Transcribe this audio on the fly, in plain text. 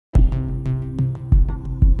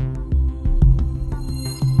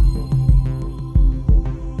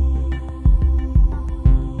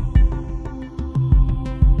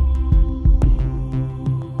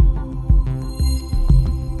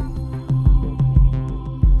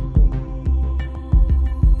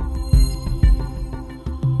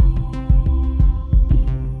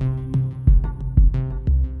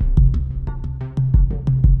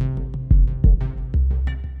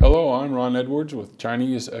John Edwards with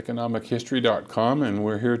ChineseEconomicHistory.com, and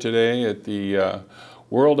we're here today at the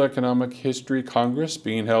World Economic History Congress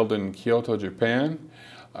being held in Kyoto, Japan.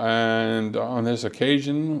 And on this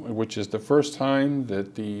occasion, which is the first time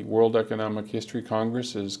that the World Economic History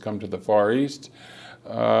Congress has come to the Far East,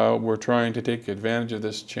 we're trying to take advantage of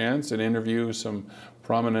this chance and interview some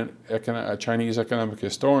prominent Chinese economic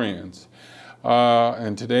historians.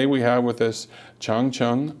 And today we have with us Qiang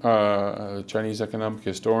Chen, a Chinese economic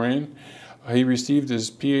historian. He received his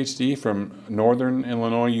PhD from Northern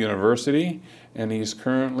Illinois University, and he's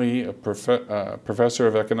currently a professor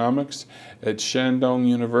of economics at Shandong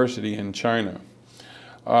University in China.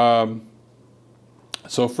 So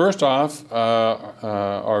first off,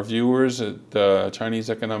 our viewers at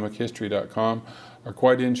ChineseEconomicHistory.com are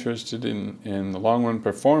quite interested in the long-run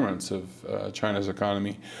performance of China's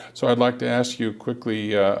economy. So I'd like to ask you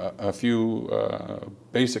quickly a few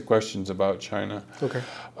basic questions about China. Okay.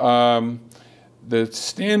 The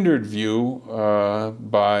standard view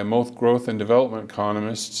by most growth and development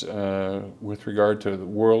economists with regard to the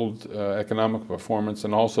world economic performance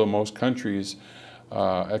and also most countries'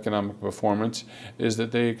 economic performance is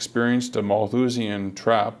that they experienced a Malthusian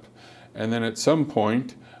trap, and then at some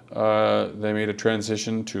point they made a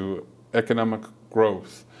transition to economic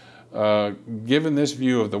growth. Given this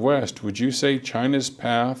view of the West, would you say China's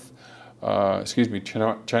path,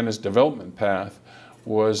 China's development path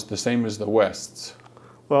was the same as the West's?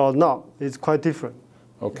 Well, no, it's quite different.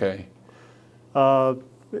 Okay. For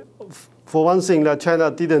one thing, that China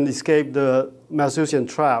didn't escape the Malthusian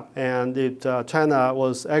trap, and China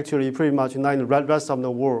was actually pretty much like the rest of the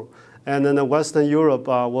world. And then Western Europe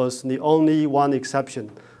was the only one exception,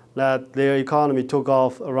 that their economy took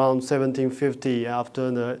off around 1750 after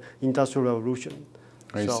the Industrial Revolution.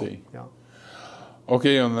 I see. Yeah.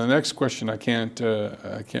 Okay, on the next question, I can't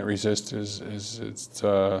resist. It's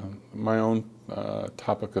my own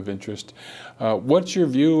topic of interest. What's your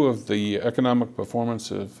view of the economic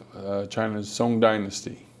performance of China's Song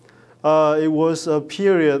Dynasty? It was a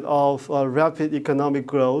period of rapid economic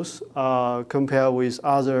growth compared with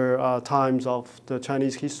other times of the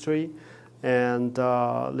Chinese history, and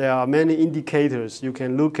there are many indicators you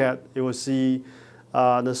can look at. You will see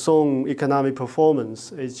the Song economic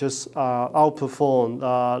performance is just outperformed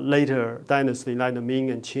later dynasty like the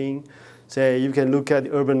Ming and Qing. Say you can look at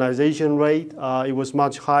the urbanization rate. It was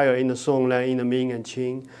much higher in the Song than in the Ming and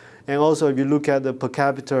Qing. And also if you look at the per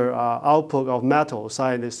capita output of metals,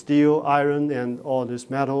 like the steel, iron, and all these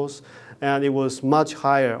metals, and it was much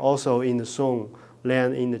higher also in the Song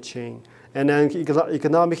than in the Qing. And then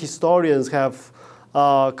economic historians have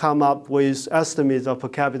come up with estimates of per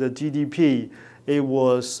capita GDP. It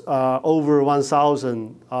was over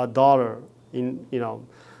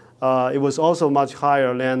 $1,000. It was also much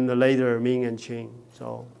higher than the later Ming and Qing.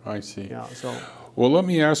 So I see. Yeah. So. Well, let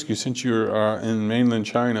me ask you, since you're in mainland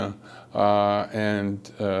China, and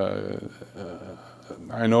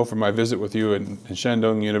I know from my visit with you in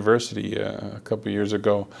Shandong University a couple of years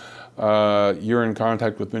ago, you're in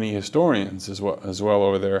contact with many historians as well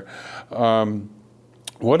over there.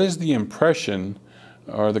 What is the impression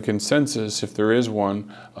or the consensus, if there is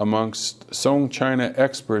one, amongst Song China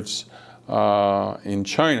experts in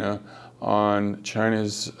China on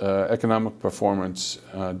China's economic performance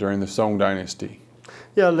during the Song Dynasty?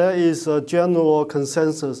 Yeah, there is a general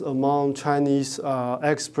consensus among Chinese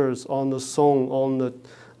experts on the Song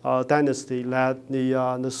dynasty that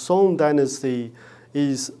the Song dynasty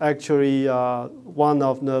is actually one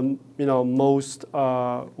of the most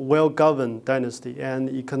well-governed dynasty, and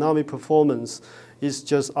economic performance is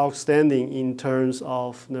just outstanding in terms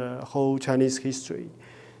of the whole Chinese history.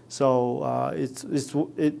 So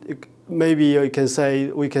maybe we can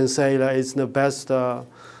say that it's the best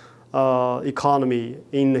economy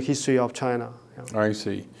in the history of China. Yeah. I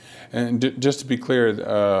see. And just to be clear,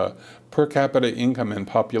 per capita income and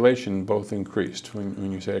population both increased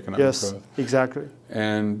when you say economic growth. Yes, exactly.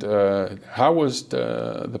 And how was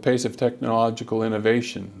the pace of technological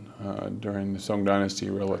innovation during the Song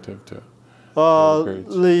Dynasty relative to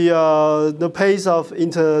the pace of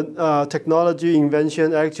technology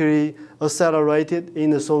invention actually accelerated in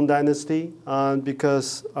the Song Dynasty,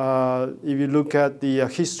 because if you look at the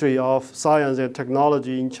history of science and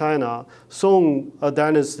technology in China, Song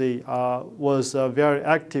Dynasty was a very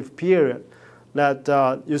active period. That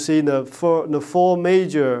you see the four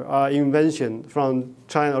major inventions from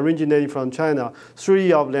China, originating from China.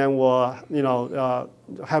 3 of them were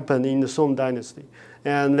happened in the Song Dynasty.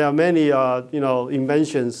 And there are many,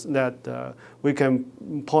 inventions that we can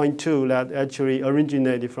point to that actually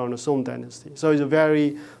originated from the Song Dynasty. So it's a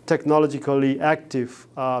very technologically active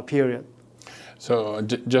period. So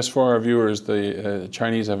just for our viewers, the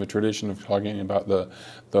Chinese have a tradition of talking about the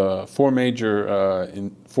four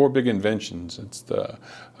big inventions. It's the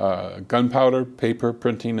gunpowder, paper,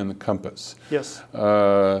 printing, and the compass. Yes.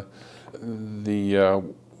 The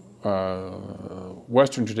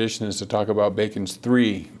Western tradition is to talk about Bacon's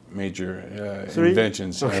three major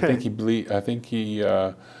inventions. Okay. I think he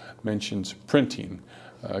mentions printing.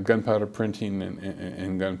 Gunpowder printing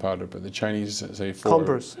and gunpowder, but the Chinese say four.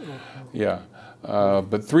 Compass. Yeah,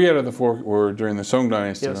 but three out of the four were during the Song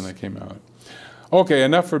Dynasty when they came out. Okay,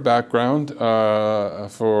 enough for background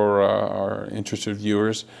for our interested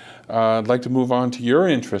viewers. I'd like to move on to your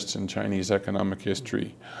interests in Chinese economic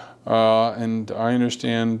history. And I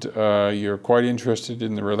understand you're quite interested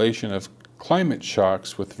in the relation of climate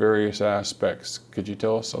shocks with various aspects. Could you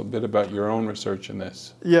tell us a bit about your own research in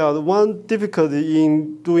this? Yeah, the one difficulty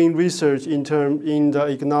in doing research in the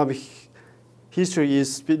economic history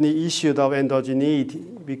is the issue of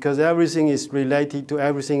endogeneity, because everything is related to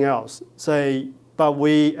everything else. But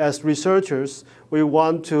we, as researchers, we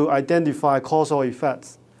want to identify causal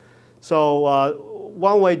effects. So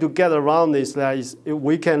one way to get around this is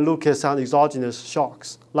we can look at some exogenous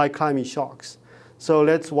shocks, like climate shocks. So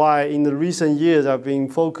that's why in the recent years I've been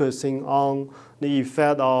focusing on the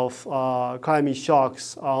effect of climate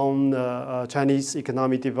shocks on Chinese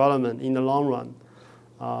economic development in the long run.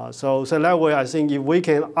 So that way I think if we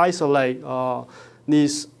can isolate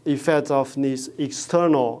these effects of these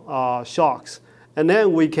external shocks, and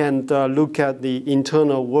then we can look at the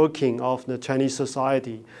internal working of the Chinese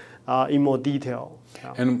society in more detail.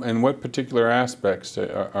 Yeah. And what particular aspects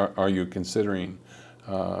are you considering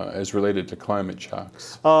as related to climate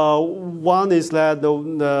shocks? One is that the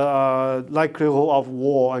likelihood of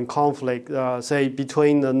war and conflict, say,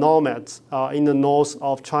 between the nomads in the north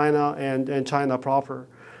of China and China proper.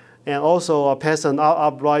 And also peasant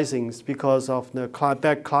uprisings because of the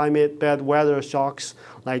bad climate, bad weather shocks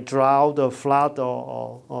like drought or flood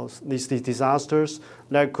or these disasters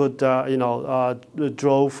that could,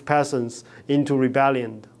 drove peasants into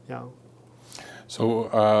rebellion. Yeah. So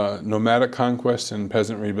nomadic conquest and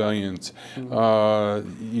peasant rebellions.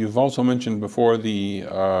 You've also mentioned before the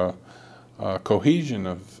cohesion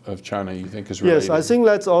of China, you think is related? Yes, I think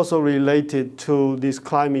that's also related to these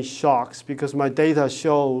climate shocks, because my data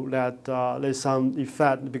show that there's some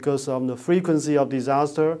effect because of the frequency of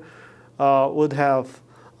disaster would have,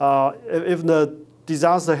 if the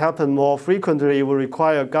disaster happened more frequently, it would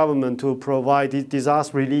require government to provide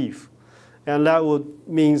disaster relief. And that would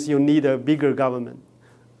means you need a bigger government.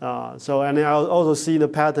 And I also see the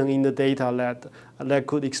pattern in the data that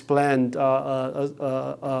could explain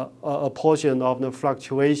a portion of the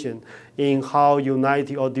fluctuation in how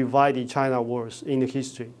united or divided China was in the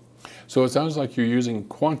history. So it sounds like you're using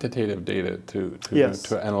quantitative data to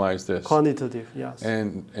analyze this. Quantitative, yes.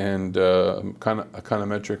 And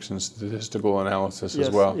econometrics and statistical analysis as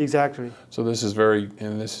well. Yes, exactly. So this is very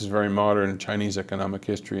modern Chinese economic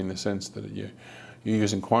history in the sense that you're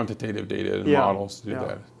using quantitative data and models to do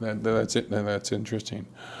that. That's interesting.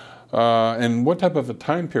 And what type of a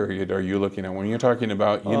time period are you looking at when you're talking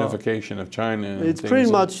about unification of China? It's pretty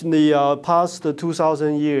much the past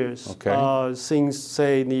 2,000 years since,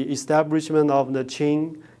 say, the establishment of the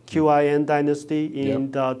Qiang dynasty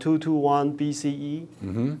in 221 BCE.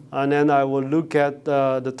 And then I will look at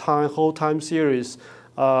the whole time series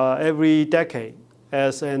every decade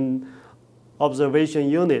as an observation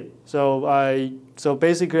unit. So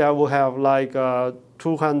basically I will have like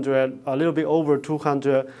 200, a little bit over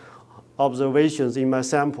 200 observations in my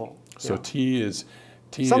sample. So T is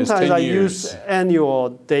 10 Sometimes I years. use annual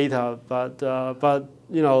data, but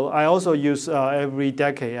I also use every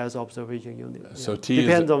decade as observation unit. So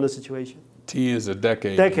depends on the situation. T is a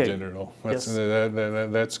decade in general.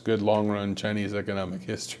 That's good long-run Chinese economic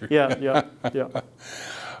history. Yeah.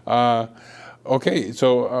 Okay,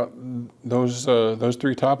 so those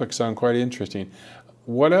three topics sound quite interesting.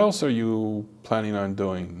 What else are you planning on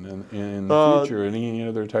doing in the future? Any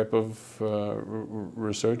other type of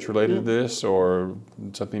research related to this, or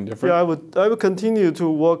something different? Yeah, I would continue to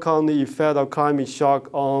work on the effect of climate shock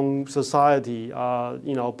on society.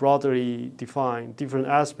 Broadly defined, different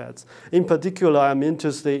aspects. In particular, I'm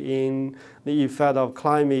interested in the effect of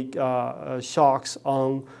climate shocks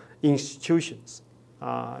on institutions.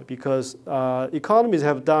 Because economists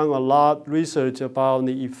have done a lot of research about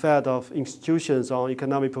the effect of institutions on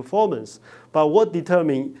economic performance. But what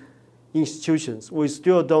determines institutions? We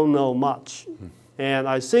still don't know much. And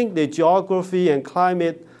I think the geography and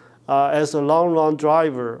climate as a long-run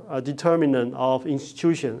driver, a determinant of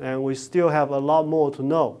institutions, and we still have a lot more to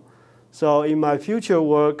know. So in my future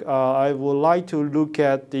work, I would like to look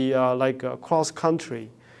at the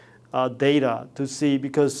cross-country data to see,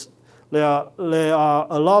 because there are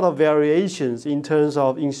a lot of variations in terms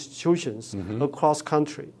of institutions across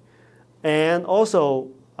country, and also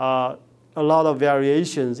a lot of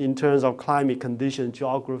variations in terms of climate condition,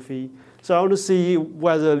 geography. So I want to see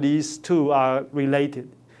whether these two are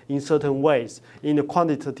related in certain ways in a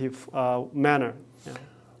quantitative manner. Yeah.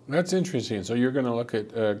 That's interesting. So you're going to look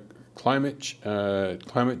at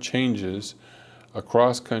climate changes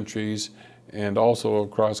across countries, and also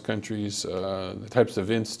across countries, the types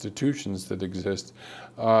of institutions that exist.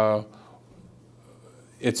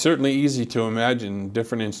 It's certainly easy to imagine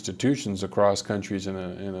different institutions across countries in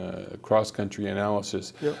a cross-country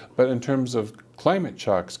analysis. Yep. But in terms of climate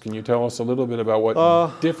shocks, can you tell us a little bit about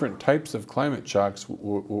what different types of climate shocks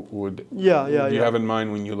would you have in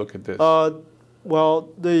mind when you look at this? Well,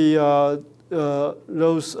 those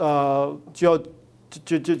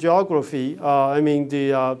geography, I mean,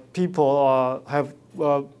 the people have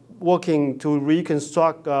working to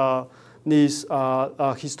reconstruct these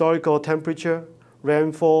historical temperature,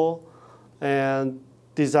 rainfall, and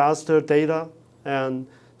disaster data. And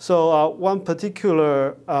so one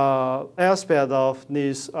particular aspect of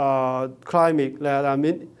this climate that I'm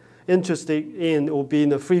interested in will be in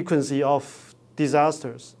the frequency of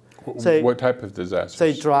disasters. Say, what type of disasters?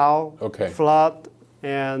 Say drought, flood,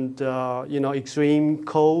 and extreme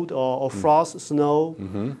cold or frost, snow,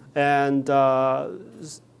 and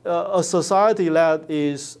a society that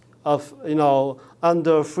is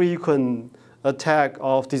under frequent attack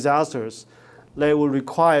of disasters, they will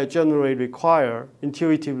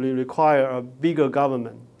intuitively require a bigger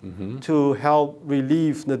government to help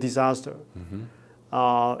relieve the disaster,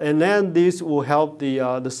 and then this will help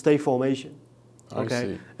the state formation.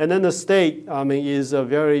 Okay, and then the state, I mean, is a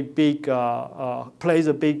very big, plays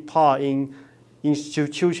a big part in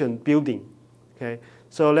institution building. Okay,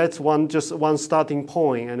 so that's just one starting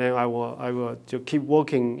point, and then I will just keep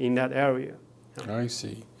working in that area. I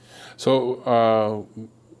see. So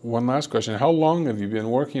one last question: how long have you been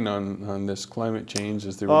working on this climate change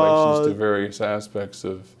as the relations to various aspects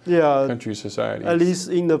of country societies? At least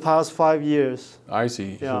in the past 5 years. I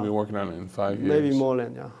see. Yeah. You've been working on it in 5 years. Maybe more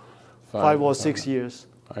than 5 or 6 years.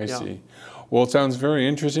 I see. Well, it sounds very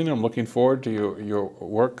interesting. I'm looking forward to your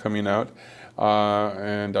work coming out.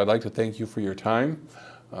 And I'd like to thank you for your time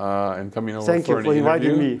and coming over for an interview. Thank you for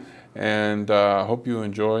inviting me. And I hope you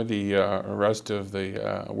enjoy the rest of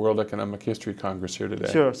the World Economic History Congress here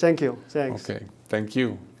today. Sure. Thank you. Thanks. Okay. Thank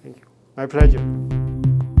you. Thank you. My pleasure.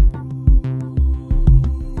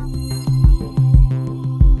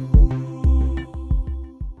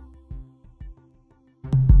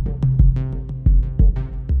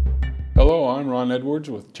 Hello, I'm Ron Edwards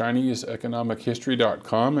with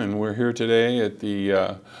ChineseEconomicHistory.com, and we're here today at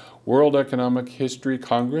the World Economic History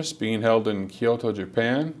Congress being held in Kyoto,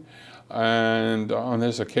 Japan. And on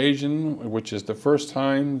this occasion, which is the first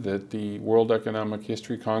time that the World Economic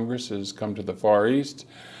History Congress has come to the Far East,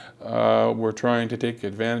 we're trying to take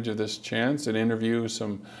advantage of this chance and interview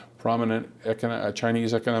some prominent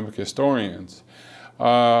Chinese economic historians.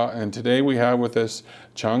 And today we have with us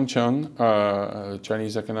Qiang Chen, a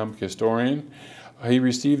Chinese economic historian. He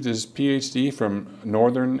received his PhD from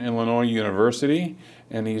Northern Illinois University,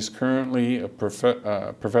 and he's currently a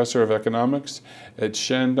professor of economics at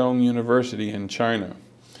Shandong University in China.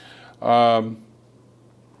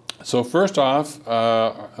 So first off,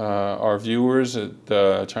 our viewers at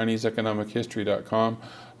ChineseEconomicHistory.com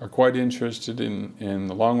are quite interested in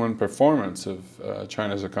the long-run performance of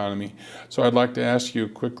China's economy. So I'd like to ask you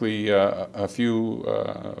quickly a few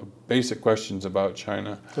basic questions about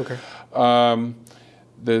China. Okay.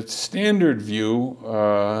 The standard view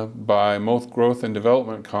by most growth and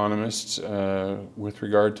development economists with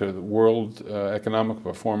regard to the world economic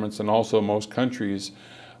performance, and also most countries'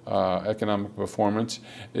 economic performance,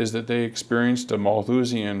 is that they experienced a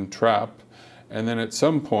Malthusian trap, and then at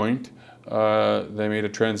some point they made a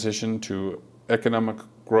transition to economic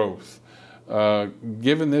growth.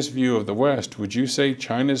 Given this view of the West, would you say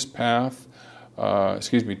China's path,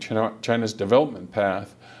 China's development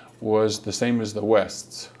path was the same as the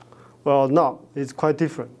West's? Well, no, it's quite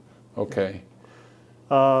different. Okay.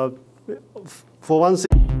 For one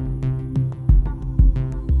thing,